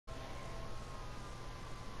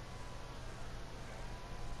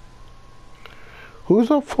Who's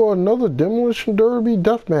up for another Demolition Derby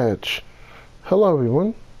deathmatch? Hello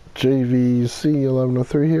everyone,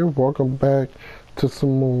 JVC1103 here. Welcome back to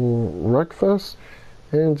some more Wreckfest.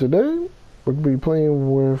 And today we'll be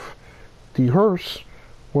playing with the Hearse,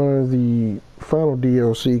 one of the final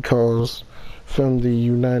DLC cars from the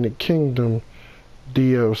United Kingdom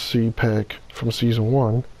DLC pack from Season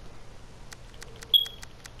 1.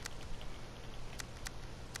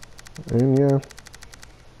 And yeah,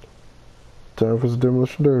 time for the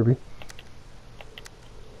Demolition Derby.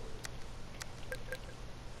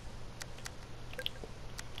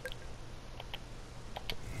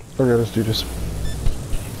 Okay, let's do this.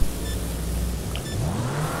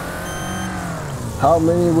 How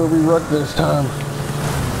many will we wreck this time?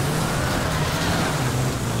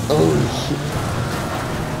 Oh shit.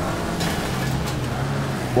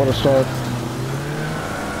 What a start.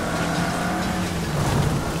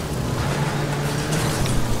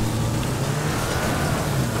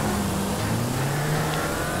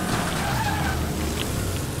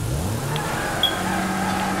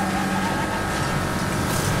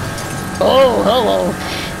 Oh, hello.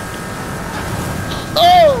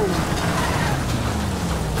 Oh!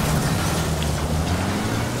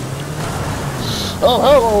 Oh,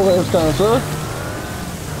 hello there, kind sir.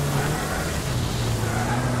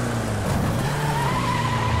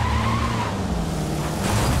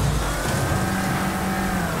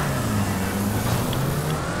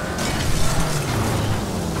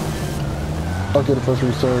 I'll get a first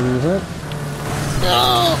restart of the event.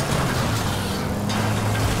 No!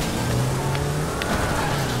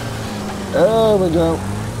 There we go.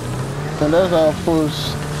 And that's our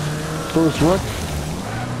first wreck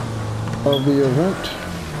of the event.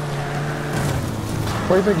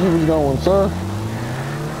 Where do you think he was going, sir?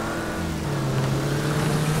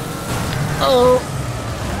 Oh!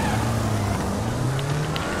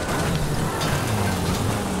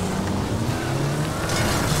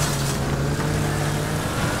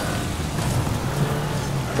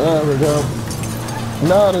 There we go.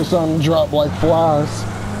 Now they're starting to drop like flies.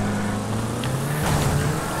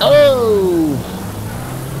 Oh!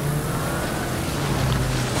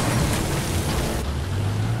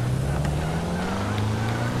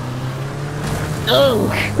 Oh!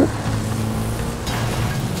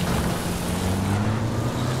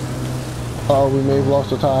 Oh, we may have lost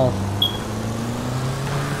the tire.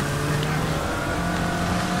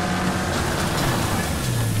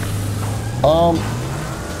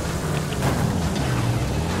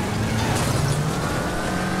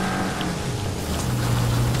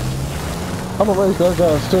 I'm amazed that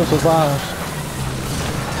guy still survives.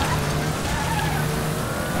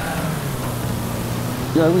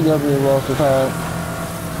 Yeah, we definitely lost the time.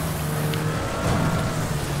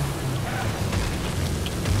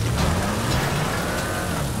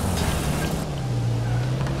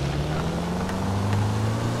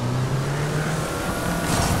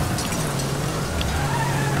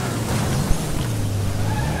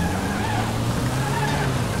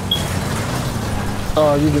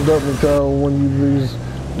 You can definitely tell when you lose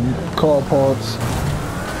car parts.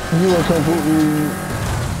 You are completely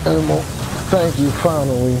immobile. Thank you,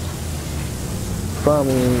 finally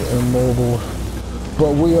immobile.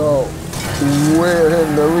 But we are way ahead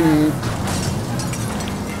in the lead.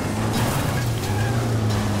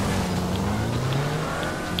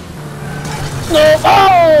 No!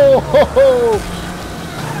 Oh!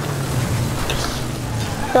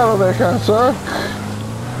 Hello there, kind sir.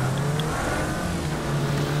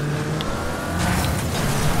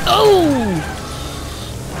 Oh!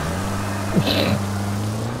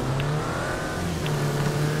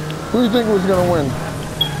 Who do you think was gonna win?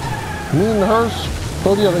 Me and the Hearse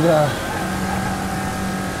or the other guy?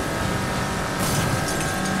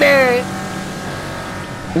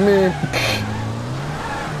 Me.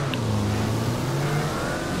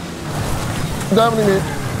 Definitely me.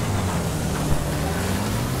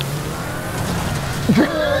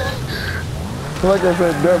 Like I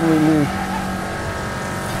said, definitely me.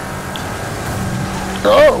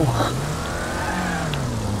 Oh!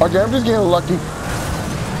 Okay, I'm just getting lucky.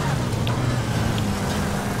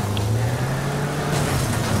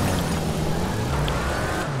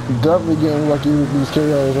 Definitely getting lucky with these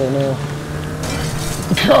KOs right now.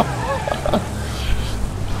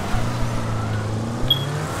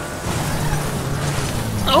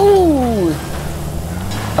 Oh!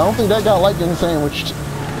 I don't think that guy liked getting sandwiched.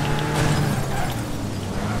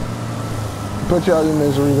 Put you out of your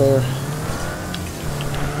misery there.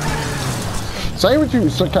 Same with you,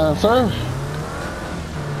 kind sir.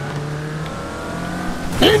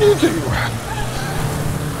 You need to.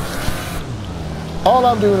 All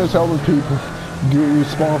I'm doing is helping people get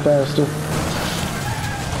respawn faster.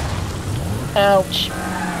 Ouch.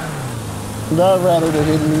 That rather than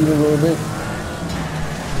hitting me a little bit.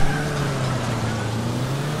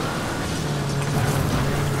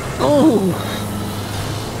 Ooh.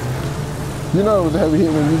 You know it was a heavy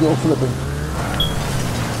hit when you go flipping.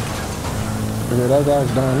 Okay, that guy's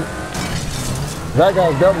done. That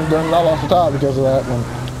guy's definitely done. I lost the tire because of that one.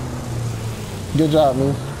 Good job,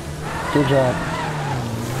 man. Good job.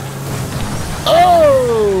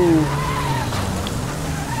 Oh!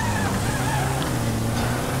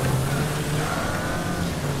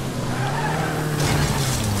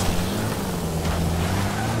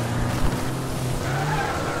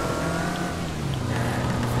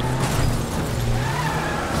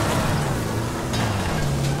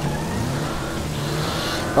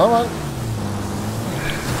 All right.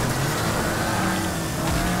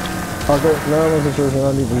 Okay, now I'm in a situation I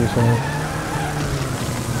need to use something.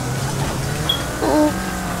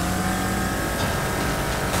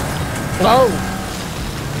 No!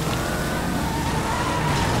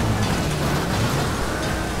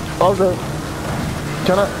 Okay.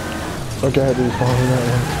 Can I? Okay, I had to use phone on that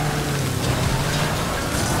one.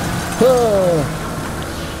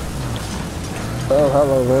 Oh,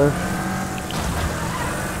 hello there.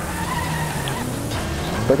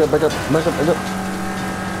 Back up, back up, back up, back up.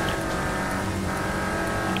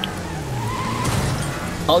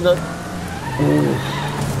 Okay.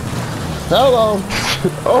 Hello.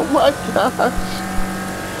 Oh my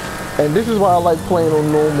gosh. And this is why I like playing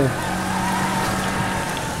on normal.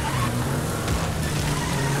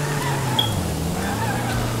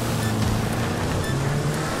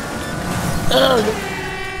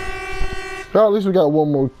 Well, at least we got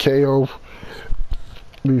one more KO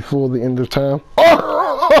before the end of time.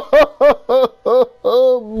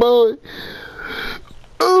 Oh boy.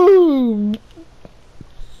 Ooh.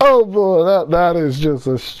 Oh boy, that is just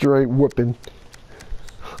a straight whooping.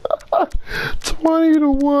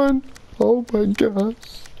 20-1. Oh my gosh.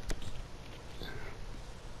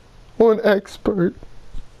 One expert.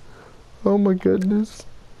 Oh my goodness.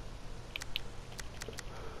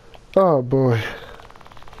 Oh boy.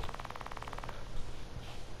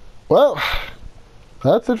 Well,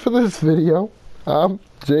 that's it for this video. I'm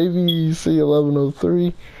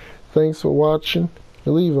JVEC1103. Thanks for watching.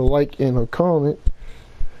 Leave a like and a comment.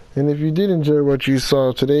 And if you did enjoy what you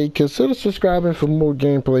saw today, consider subscribing for more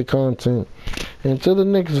gameplay content. And until the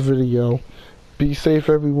next video, be safe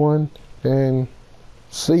everyone, and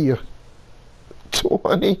see ya.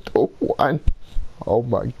 20-1. Oh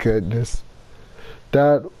my goodness.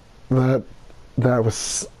 That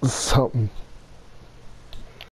was something.